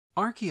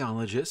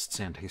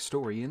Archaeologists and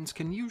historians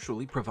can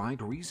usually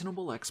provide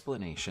reasonable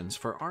explanations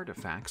for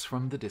artifacts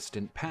from the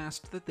distant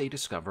past that they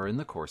discover in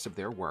the course of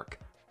their work.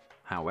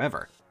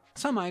 However,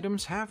 some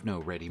items have no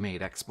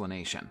ready-made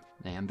explanation,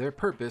 and their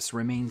purpose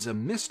remains a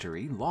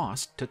mystery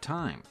lost to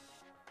time.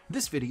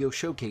 This video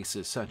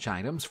showcases such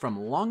items from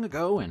long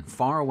ago and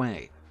far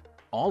away,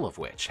 all of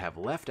which have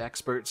left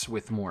experts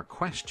with more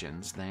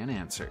questions than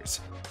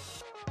answers.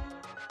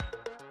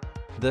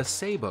 The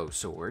Sabo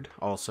sword,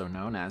 also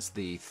known as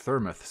the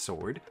Thermuth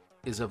sword,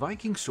 is a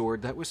Viking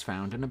sword that was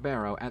found in a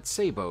barrow at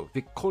Sabo,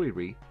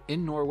 Vikkøyri,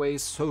 in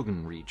Norway's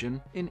Sogn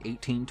region in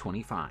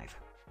 1825.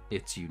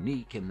 It's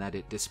unique in that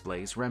it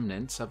displays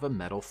remnants of a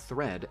metal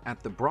thread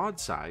at the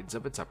broadsides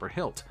of its upper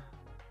hilt.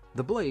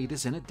 The blade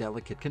is in a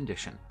delicate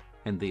condition,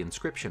 and the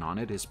inscription on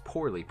it is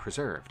poorly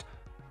preserved.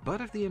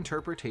 But if the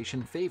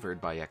interpretation favored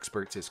by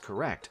experts is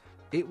correct,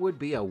 it would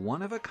be a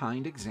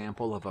one-of-a-kind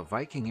example of a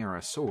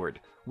Viking-era sword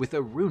with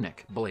a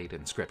runic blade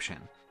inscription.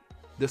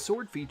 The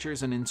sword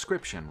features an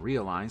inscription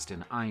realized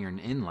in iron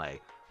inlay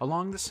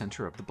along the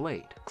center of the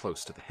blade,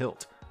 close to the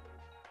hilt.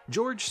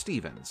 George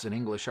Stevens, an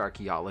English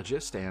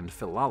archaeologist and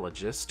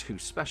philologist who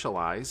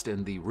specialized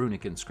in the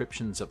runic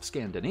inscriptions of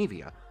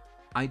Scandinavia,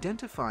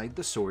 identified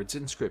the sword's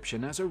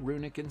inscription as a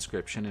runic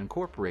inscription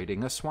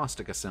incorporating a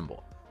swastika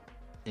symbol.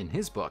 In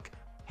his book,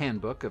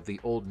 Handbook of the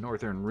Old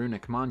Northern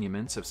Runic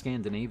Monuments of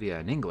Scandinavia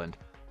and England,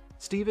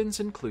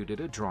 Stevens included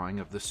a drawing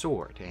of the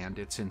sword and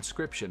its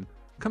inscription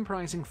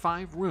comprising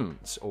 5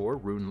 runes, or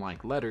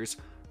rune-like letters,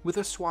 with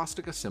a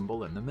swastika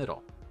symbol in the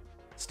middle.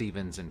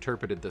 Stevens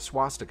interpreted the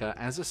swastika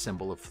as a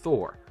symbol of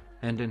Thor,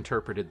 and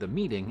interpreted the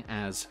meaning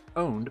as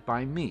owned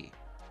by me,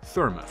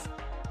 Thermuth.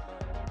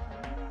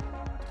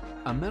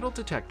 A metal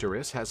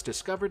detectorist has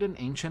discovered an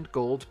ancient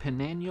gold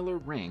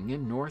penannular ring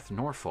in North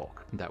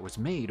Norfolk that was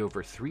made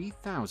over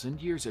 3,000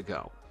 years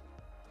ago.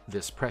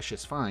 This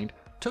precious find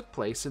took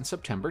place in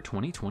September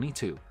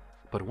 2022,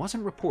 but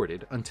wasn't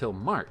reported until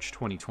March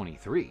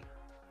 2023.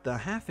 The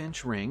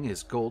half-inch ring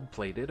is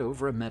gold-plated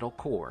over a metal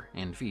core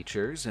and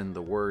features, in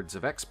the words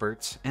of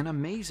experts, an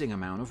amazing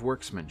amount of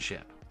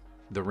workmanship.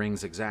 The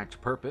ring's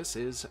exact purpose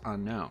is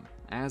unknown,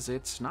 as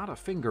it's not a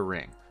finger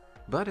ring,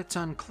 but it's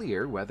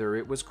unclear whether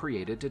it was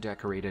created to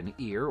decorate an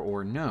ear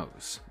or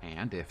nose,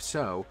 and if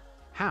so,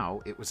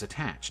 how it was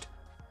attached.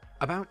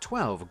 About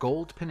 12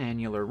 gold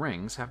penannular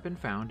rings have been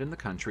found in the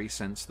country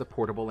since the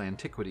Portable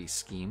Antiquities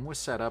Scheme was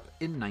set up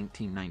in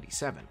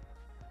 1997.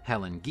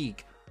 Helen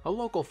Geek, a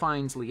local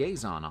finds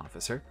liaison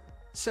officer,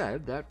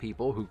 said that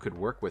people who could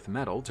work with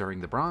metal during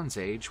the Bronze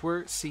Age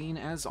were seen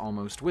as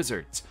almost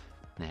wizards,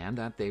 and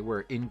that they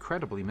were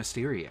incredibly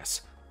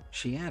mysterious.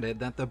 She added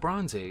that the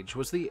Bronze Age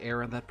was the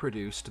era that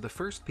produced the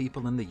first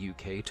people in the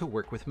UK to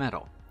work with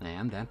metal,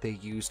 and that they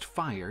used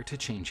fire to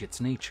change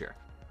its nature.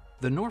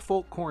 The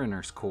Norfolk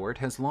Coroner's Court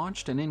has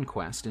launched an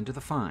inquest into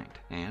the find,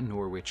 and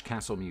Norwich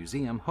Castle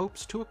Museum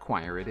hopes to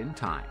acquire it in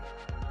time.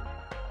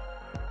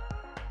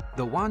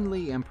 The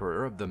Wanli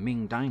Emperor of the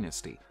Ming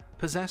Dynasty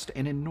possessed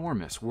an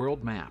enormous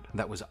world map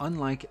that was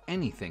unlike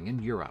anything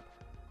in Europe.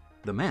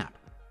 The map,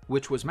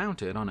 which was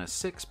mounted on a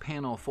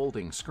 6-panel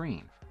folding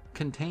screen,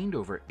 contained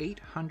over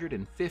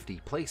 850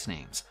 place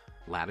names,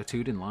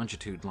 latitude and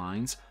longitude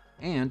lines,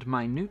 and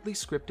minutely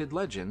scripted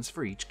legends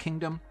for each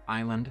kingdom,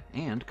 island,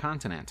 and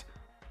continent.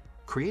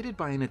 Created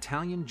by an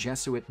Italian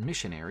Jesuit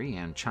missionary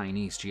and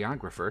Chinese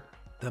geographer,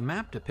 the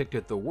map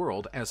depicted the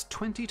world as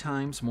 20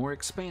 times more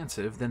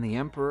expansive than the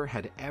emperor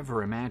had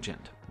ever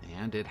imagined,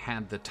 and it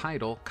had the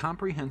title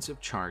Comprehensive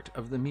Chart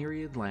of the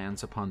Myriad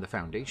Lands upon the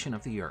Foundation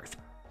of the Earth.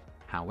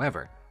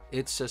 However,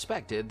 it's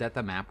suspected that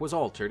the map was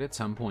altered at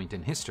some point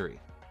in history.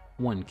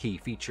 One key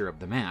feature of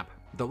the map,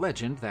 the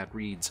legend that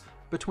reads,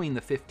 "Between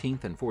the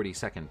 15th and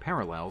 42nd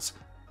parallels,"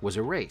 was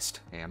erased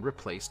and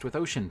replaced with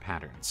ocean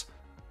patterns.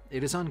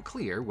 It is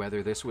unclear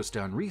whether this was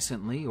done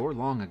recently or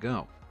long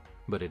ago,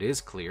 but it is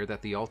clear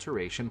that the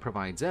alteration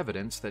provides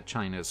evidence that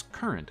China's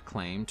current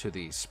claim to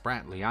the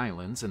Spratly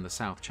Islands in the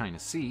South China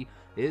Sea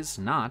is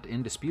not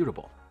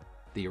indisputable.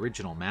 The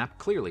original map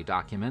clearly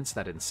documents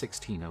that in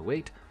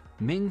 1608,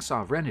 Ming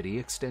sovereignty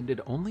extended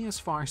only as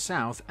far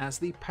south as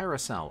the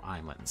Paracel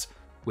Islands,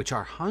 which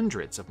are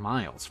hundreds of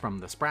miles from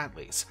the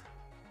Spratlys.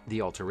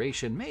 The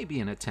alteration may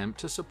be an attempt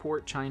to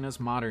support China's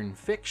modern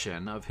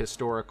fiction of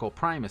historical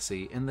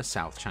primacy in the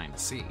South China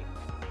Sea.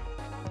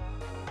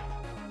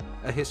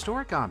 A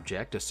historic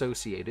object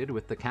associated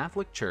with the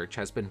Catholic Church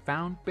has been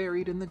found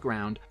buried in the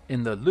ground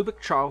in the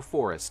Lubeczow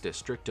Forest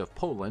district of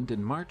Poland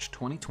in March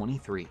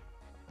 2023.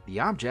 The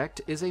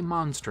object is a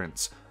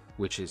monstrance,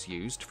 which is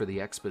used for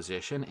the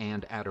exposition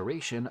and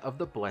adoration of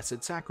the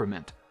Blessed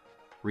Sacrament.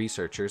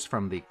 Researchers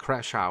from the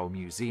Krakow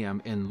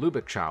Museum in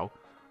Lubeczow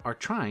are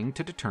trying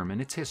to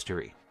determine its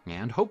history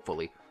and,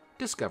 hopefully,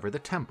 discover the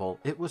temple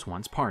it was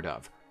once part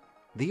of.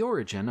 The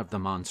origin of the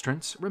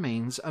monstrance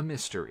remains a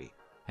mystery,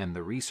 and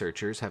the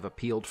researchers have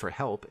appealed for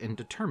help in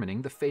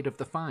determining the fate of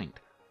the find.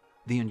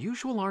 The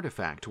unusual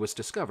artifact was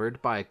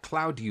discovered by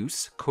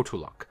Claudius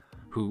Kotulak,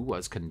 who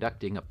was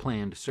conducting a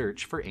planned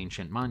search for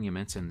ancient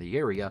monuments in the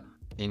area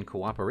in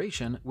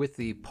cooperation with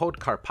the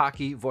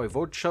Podkarpacki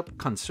Voivodeship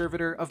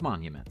Conservator of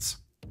Monuments.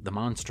 The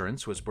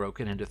monstrance was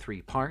broken into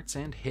 3 parts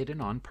and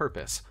hidden on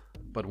purpose,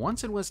 but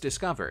once it was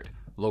discovered,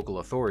 local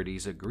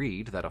authorities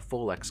agreed that a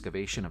full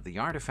excavation of the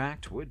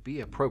artifact would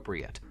be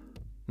appropriate.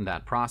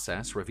 That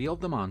process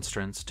revealed the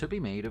monstrance to be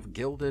made of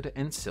gilded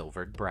and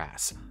silvered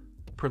brass.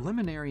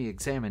 Preliminary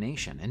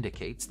examination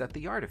indicates that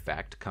the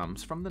artifact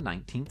comes from the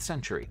 19th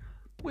century,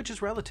 which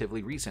is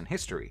relatively recent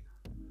history.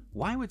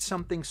 Why would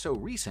something so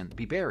recent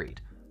be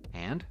buried?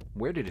 And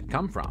where did it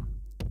come from?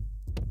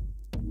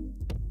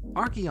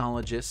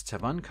 Archaeologists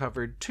have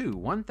uncovered 2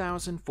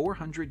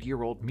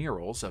 1,400-year-old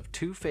murals of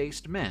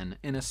 2-faced men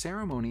in a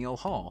ceremonial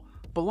hall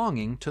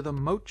belonging to the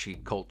Moche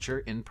culture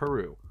in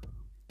Peru.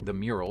 The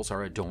murals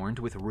are adorned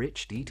with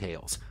rich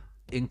details,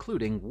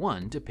 including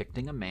one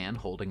depicting a man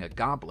holding a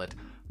goblet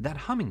that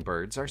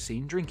hummingbirds are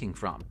seen drinking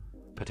from,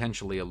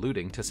 potentially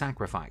alluding to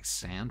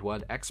sacrifice and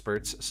what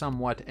experts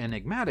somewhat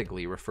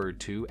enigmatically referred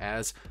to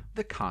as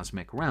the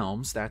cosmic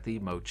realms that the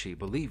Moche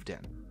believed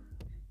in.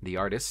 The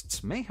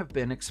artists may have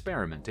been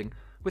experimenting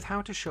with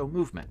how to show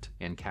movement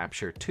and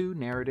capture 2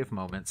 narrative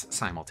moments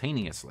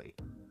simultaneously.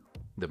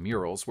 The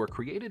murals were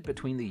created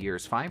between the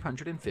years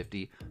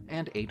 550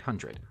 and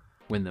 800,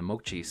 when the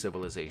Moche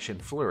civilization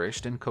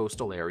flourished in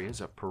coastal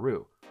areas of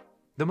Peru.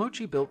 The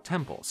Moche built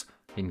temples,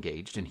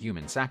 engaged in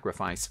human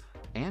sacrifice,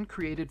 and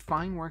created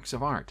fine works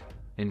of art,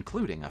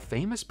 including a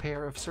famous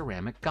pair of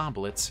ceramic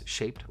goblets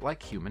shaped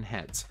like human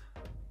heads.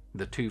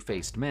 The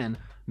 2-faced men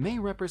may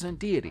represent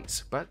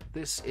deities, but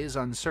this is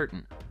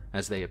uncertain,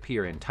 as they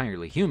appear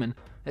entirely human,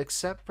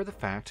 except for the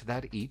fact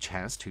that each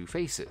has 2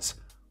 faces.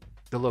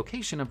 The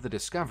location of the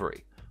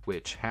discovery,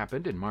 which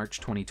happened in March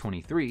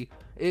 2023,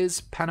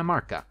 is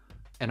Panamarca,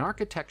 an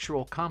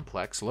architectural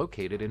complex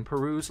located in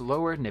Peru's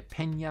lower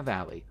Nipeña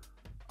Valley.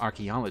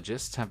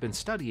 Archaeologists have been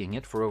studying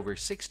it for over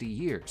 60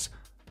 years,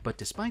 but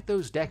despite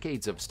those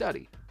decades of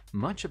study,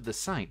 much of the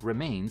site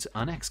remains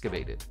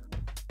unexcavated.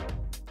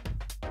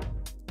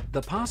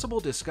 The possible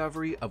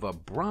discovery of a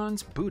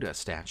bronze Buddha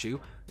statue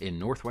in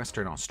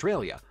northwestern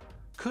Australia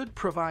could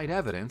provide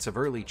evidence of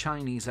early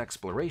Chinese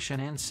exploration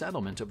and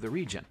settlement of the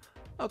region,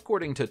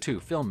 according to 2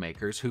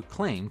 filmmakers who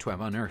claim to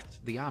have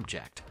unearthed the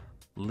object.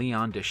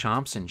 Leon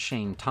Deschamps and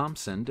Shane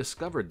Thompson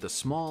discovered the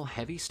small,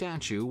 heavy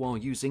statue while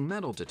using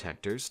metal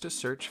detectors to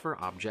search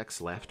for objects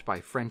left by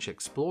French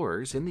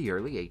explorers in the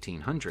early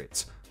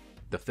 1800s.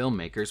 The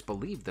filmmakers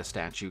believe the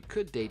statue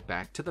could date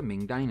back to the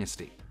Ming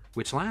Dynasty,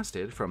 which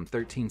lasted from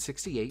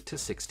 1368 to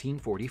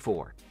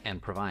 1644,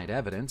 and provide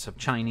evidence of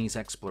Chinese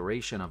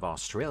exploration of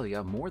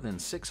Australia more than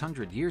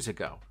 600 years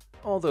ago,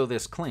 although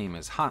this claim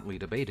is hotly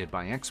debated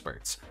by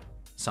experts.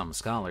 Some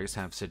scholars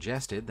have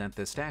suggested that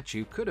the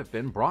statue could have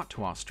been brought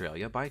to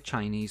Australia by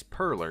Chinese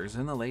pearlers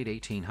in the late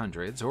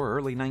 1800s or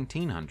early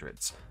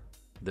 1900s.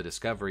 The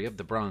discovery of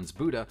the bronze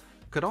Buddha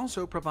could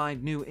also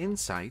provide new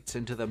insights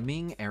into the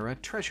Ming-era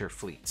treasure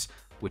fleets,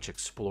 which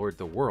explored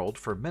the world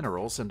for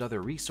minerals and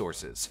other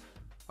resources.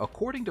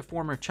 According to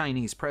former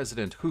Chinese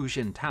President Hu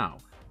Jintao,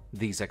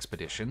 these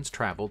expeditions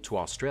traveled to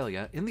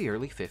Australia in the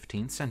early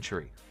 15th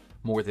century,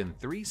 more than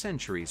 3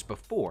 centuries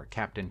before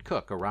Captain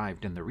Cook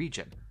arrived in the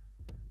region.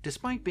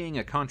 Despite being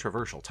a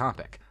controversial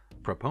topic,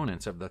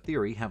 proponents of the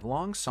theory have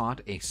long sought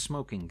a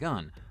smoking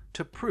gun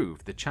to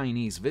prove the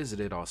Chinese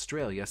visited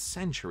Australia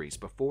centuries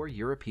before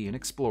European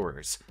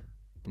explorers.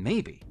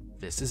 Maybe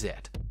this is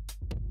it.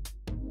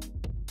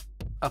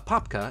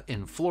 Apopka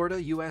in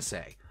Florida,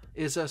 USA,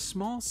 is a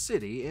small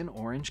city in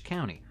Orange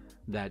County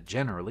that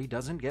generally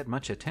doesn't get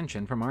much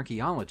attention from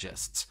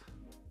archaeologists.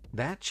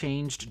 That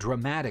changed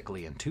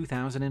dramatically in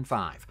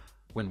 2005,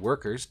 when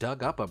workers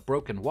dug up a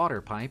broken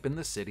water pipe in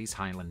the city's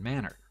Highland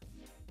Manor.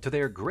 To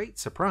their great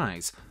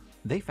surprise,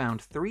 they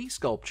found 3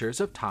 sculptures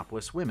of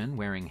topless women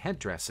wearing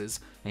headdresses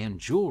and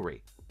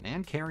jewelry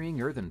and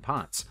carrying earthen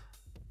pots.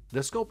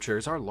 The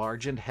sculptures are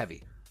large and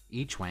heavy,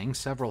 each weighing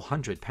several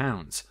hundred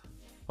pounds.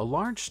 A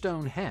large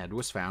stone head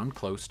was found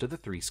close to the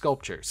 3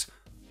 sculptures.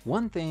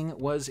 One thing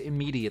was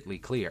immediately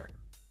clear.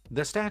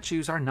 The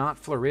statues are not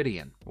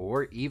Floridian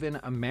or even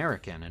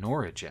American in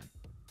origin.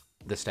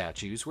 The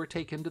statues were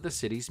taken to the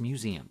city's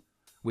museum,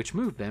 which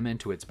moved them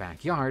into its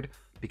backyard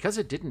because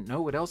it didn't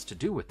know what else to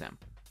do with them.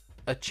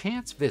 A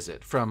chance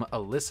visit from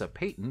Alyssa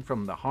Payton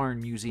from the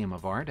Harn Museum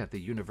of Art at the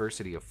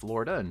University of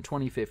Florida in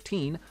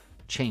 2015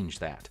 changed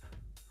that.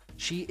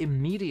 She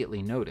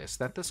immediately noticed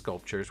that the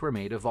sculptures were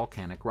made of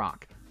volcanic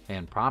rock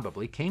and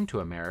probably came to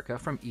America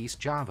from East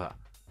Java.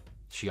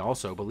 She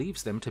also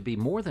believes them to be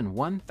more than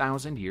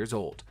 1,000 years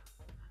old.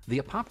 The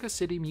Apopka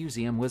City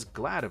Museum was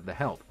glad of the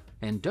help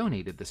and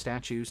donated the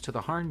statues to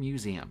the Harn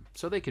Museum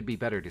so they could be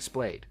better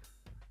displayed.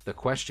 The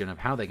question of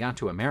how they got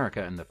to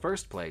America in the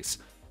first place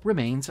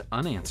remains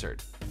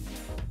unanswered.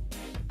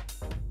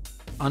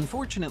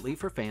 Unfortunately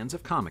for fans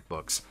of comic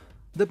books,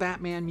 the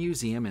Batman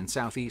Museum in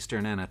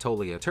southeastern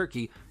Anatolia,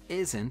 Turkey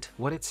isn't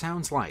what it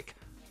sounds like.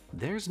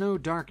 There's no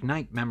Dark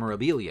Knight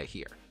memorabilia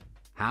here.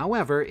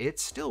 However,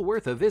 it's still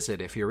worth a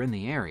visit if you're in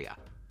the area,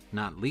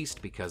 not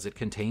least because it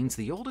contains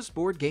the oldest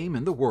board game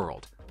in the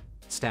world.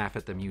 Staff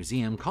at the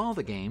museum call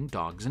the game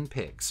Dogs and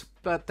Pigs,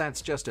 but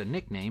that's just a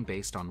nickname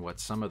based on what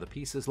some of the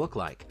pieces look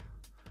like.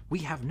 We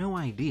have no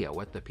idea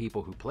what the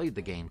people who played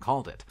the game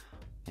called it,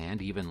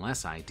 and even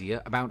less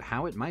idea about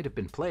how it might have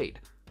been played.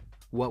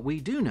 What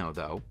we do know,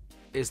 though,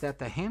 is that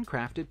the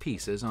handcrafted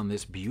pieces on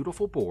this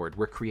beautiful board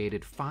were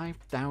created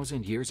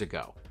 5,000 years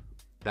ago.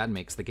 That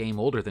makes the game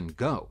older than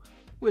Go,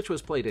 which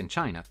was played in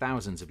China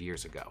thousands of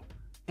years ago,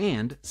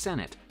 and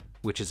Senet,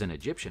 which is an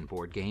Egyptian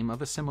board game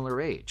of a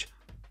similar age.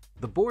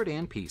 The board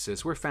and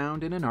pieces were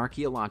found in an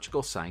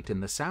archaeological site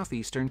in the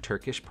southeastern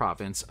Turkish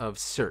province of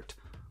Sirt.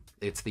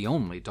 It's the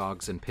only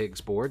Dogs and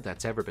Pigs board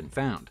that's ever been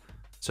found,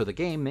 so the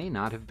game may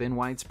not have been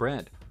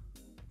widespread.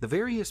 The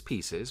various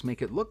pieces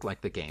make it look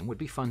like the game would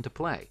be fun to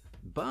play,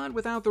 but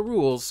without the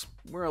rules,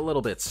 we're a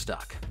little bit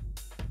stuck.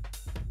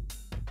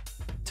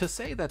 To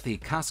say that the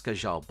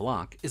Cascajal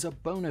block is a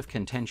bone of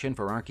contention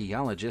for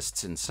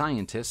archaeologists and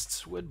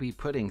scientists would be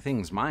putting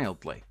things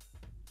mildly.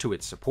 To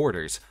its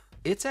supporters,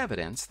 it's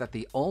evidence that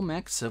the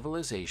Olmec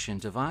civilization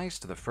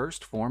devised the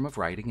first form of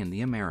writing in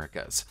the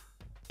Americas.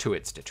 To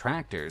its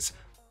detractors,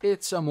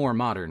 it's a more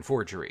modern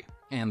forgery,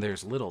 and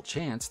there's little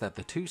chance that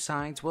the two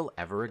sides will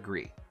ever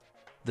agree.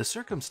 The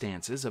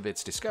circumstances of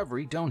its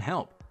discovery don't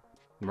help.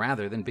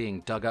 Rather than being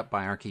dug up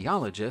by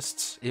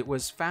archaeologists, it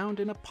was found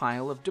in a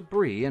pile of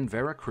debris in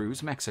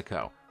Veracruz,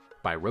 Mexico,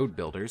 by road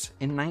builders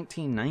in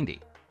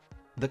 1990.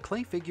 The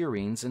clay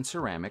figurines and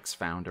ceramics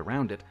found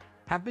around it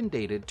have been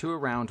dated to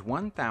around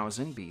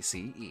 1000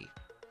 BCE,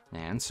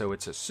 and so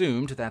it's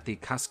assumed that the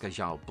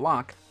Cascajal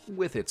block,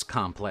 with its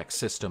complex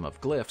system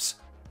of glyphs,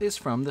 is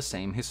from the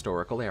same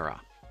historical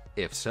era.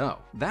 If so,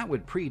 that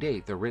would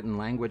predate the written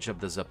language of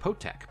the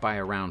Zapotec by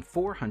around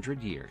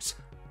 400 years.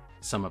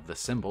 Some of the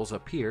symbols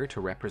appear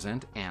to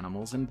represent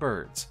animals and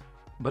birds,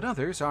 but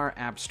others are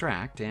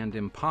abstract and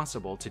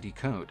impossible to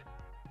decode.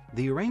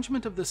 The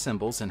arrangement of the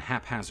symbols in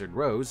haphazard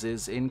rows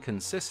is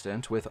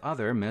inconsistent with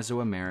other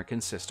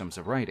Mesoamerican systems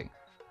of writing,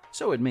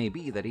 so it may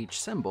be that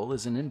each symbol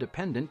is an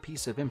independent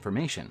piece of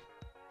information.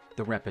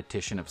 The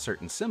repetition of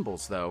certain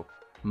symbols, though,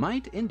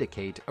 might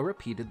indicate a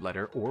repeated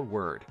letter or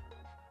word.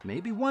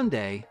 Maybe one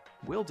day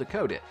we'll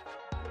decode it.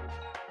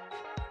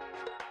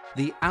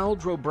 The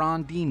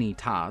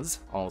Aldrobrandinitas,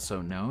 also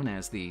known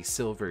as the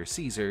Silver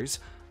Caesars,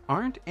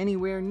 aren't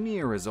anywhere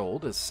near as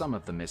old as some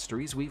of the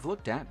mysteries we've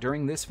looked at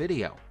during this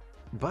video,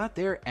 but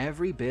they're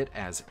every bit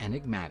as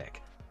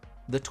enigmatic.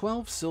 The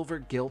 12 silver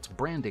gilt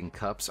branding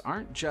cups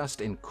aren't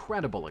just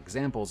incredible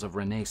examples of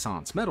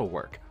Renaissance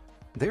metalwork,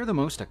 they're the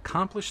most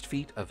accomplished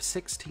feat of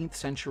 16th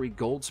century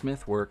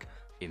goldsmith work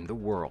in the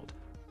world.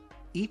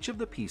 Each of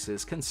the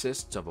pieces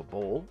consists of a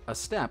bowl, a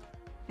step,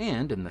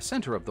 and in the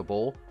center of the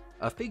bowl,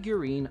 a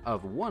figurine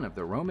of one of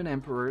the Roman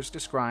emperors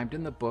described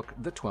in the book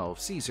The 12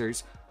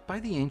 Caesars by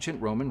the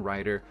ancient Roman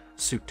writer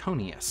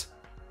Suetonius.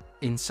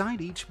 Inside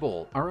each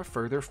bowl are a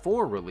further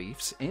 4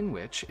 reliefs in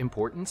which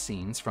important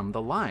scenes from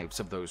the lives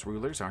of those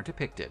rulers are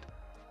depicted.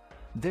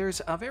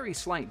 There's a very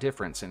slight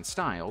difference in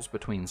styles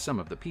between some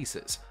of the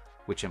pieces,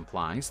 which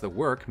implies the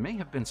work may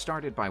have been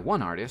started by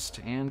one artist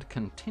and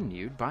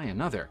continued by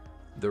another.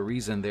 The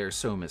reason they're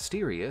so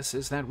mysterious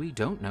is that we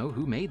don't know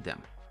who made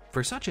them.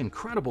 For such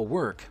incredible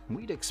work,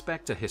 we'd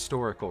expect a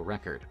historical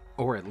record,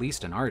 or at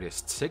least an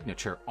artist's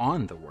signature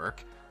on the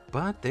work,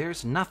 but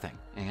there's nothing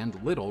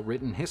and little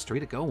written history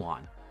to go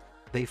on.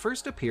 They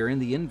first appear in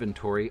the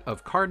inventory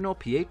of Cardinal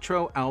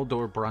Pietro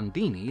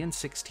Aldrobrandini in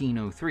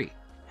 1603,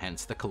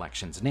 hence the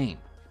collection's name,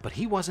 but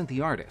he wasn't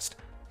the artist,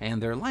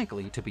 and they're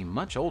likely to be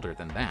much older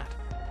than that.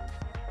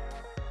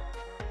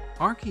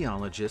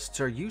 Archaeologists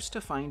are used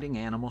to finding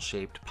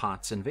animal-shaped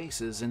pots and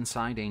vases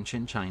inside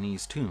ancient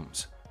Chinese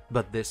tombs.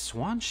 But this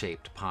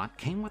swan-shaped pot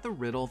came with a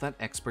riddle that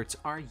experts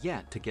are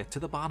yet to get to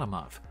the bottom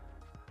of.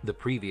 The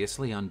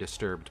previously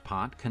undisturbed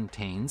pot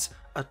contains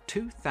a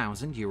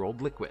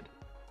 2,000-year-old liquid,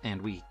 and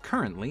we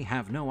currently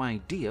have no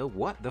idea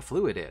what the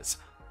fluid is.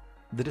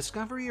 The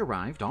discovery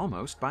arrived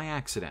almost by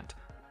accident.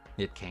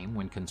 It came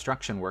when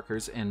construction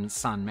workers in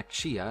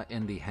Sanmexia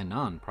in the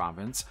Henan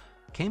province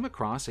came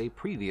across a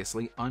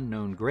previously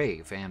unknown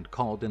grave and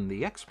called in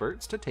the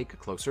experts to take a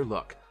closer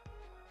look.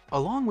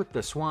 Along with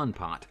the swan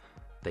pot,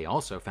 they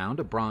also found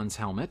a bronze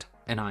helmet,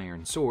 an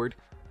iron sword,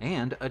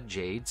 and a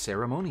jade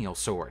ceremonial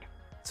sword,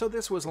 so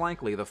this was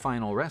likely the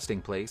final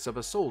resting place of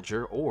a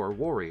soldier or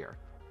warrior.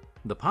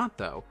 The pot,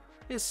 though,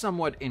 is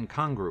somewhat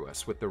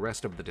incongruous with the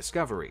rest of the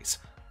discoveries.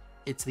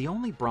 It's the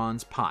only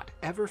bronze pot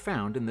ever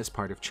found in this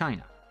part of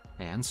China,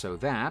 and so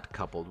that,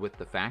 coupled with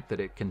the fact that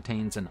it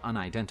contains an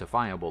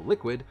unidentifiable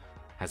liquid,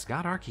 has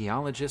got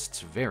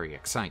archaeologists very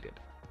excited.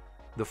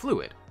 The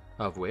fluid,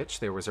 of which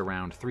there was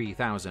around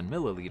 3,000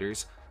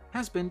 milliliters,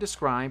 has been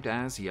described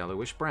as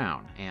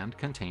yellowish-brown and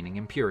containing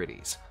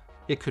impurities.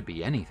 It could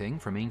be anything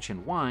from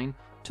ancient wine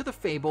to the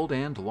fabled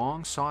and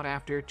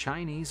long-sought-after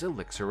Chinese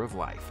elixir of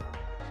life.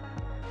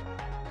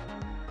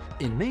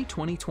 In May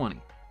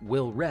 2020,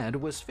 Will Red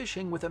was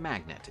fishing with a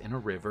magnet in a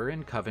river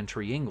in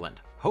Coventry,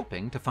 England,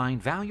 hoping to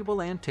find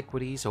valuable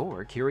antiquities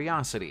or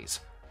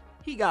curiosities.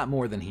 He got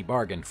more than he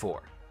bargained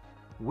for.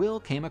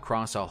 Will came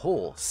across a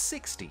whole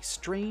 60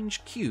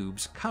 strange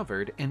cubes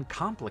covered in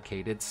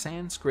complicated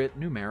Sanskrit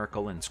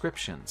numerical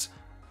inscriptions.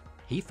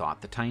 He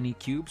thought the tiny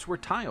cubes were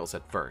tiles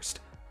at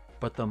first,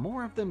 but the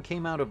more of them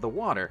came out of the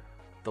water,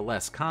 the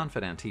less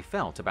confident he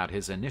felt about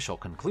his initial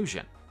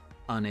conclusion.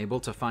 Unable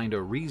to find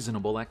a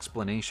reasonable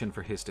explanation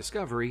for his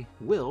discovery,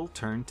 Will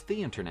turned to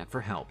the internet for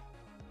help.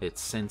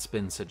 It's since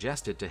been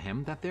suggested to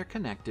him that they're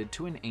connected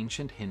to an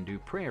ancient Hindu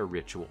prayer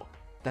ritual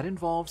that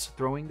involves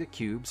throwing the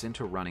cubes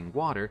into running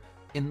water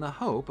in the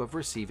hope of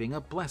receiving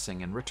a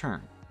blessing in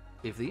return.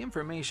 If the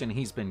information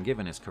he's been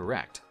given is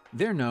correct,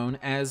 they're known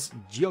as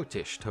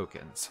Jyotish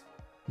tokens.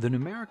 The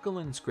numerical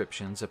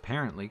inscriptions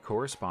apparently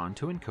correspond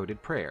to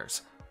encoded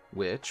prayers,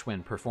 which,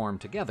 when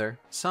performed together,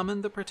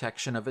 summon the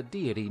protection of a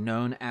deity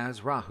known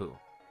as Rahu.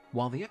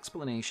 While the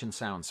explanation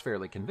sounds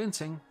fairly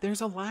convincing,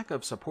 there's a lack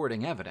of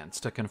supporting evidence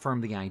to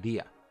confirm the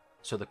idea.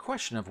 So the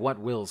question of what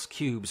Will's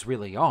cubes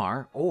really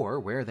are, or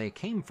where they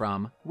came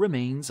from,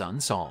 remains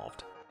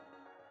unsolved.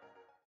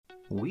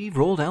 We've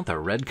rolled out the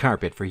red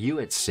carpet for you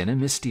at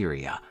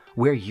Cinemysteria,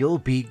 where you'll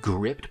be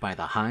gripped by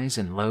the highs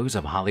and lows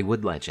of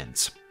Hollywood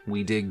legends.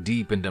 We dig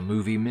deep into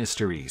movie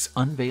mysteries,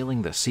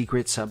 unveiling the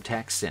secret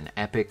subtexts in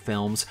epic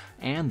films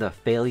and the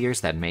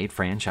failures that made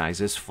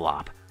franchises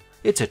flop.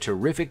 It's a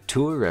terrific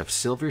tour of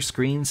silver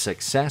screen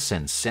success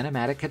and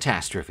cinematic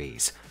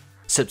catastrophes.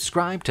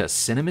 Subscribe to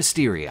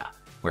Cinemysteria,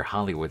 where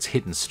Hollywood's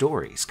hidden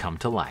stories come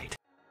to light.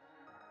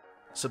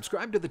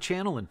 Subscribe to the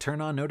channel and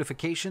turn on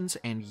notifications,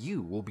 and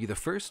you will be the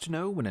first to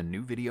know when a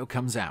new video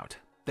comes out.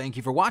 Thank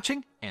you for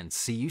watching, and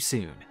see you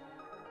soon.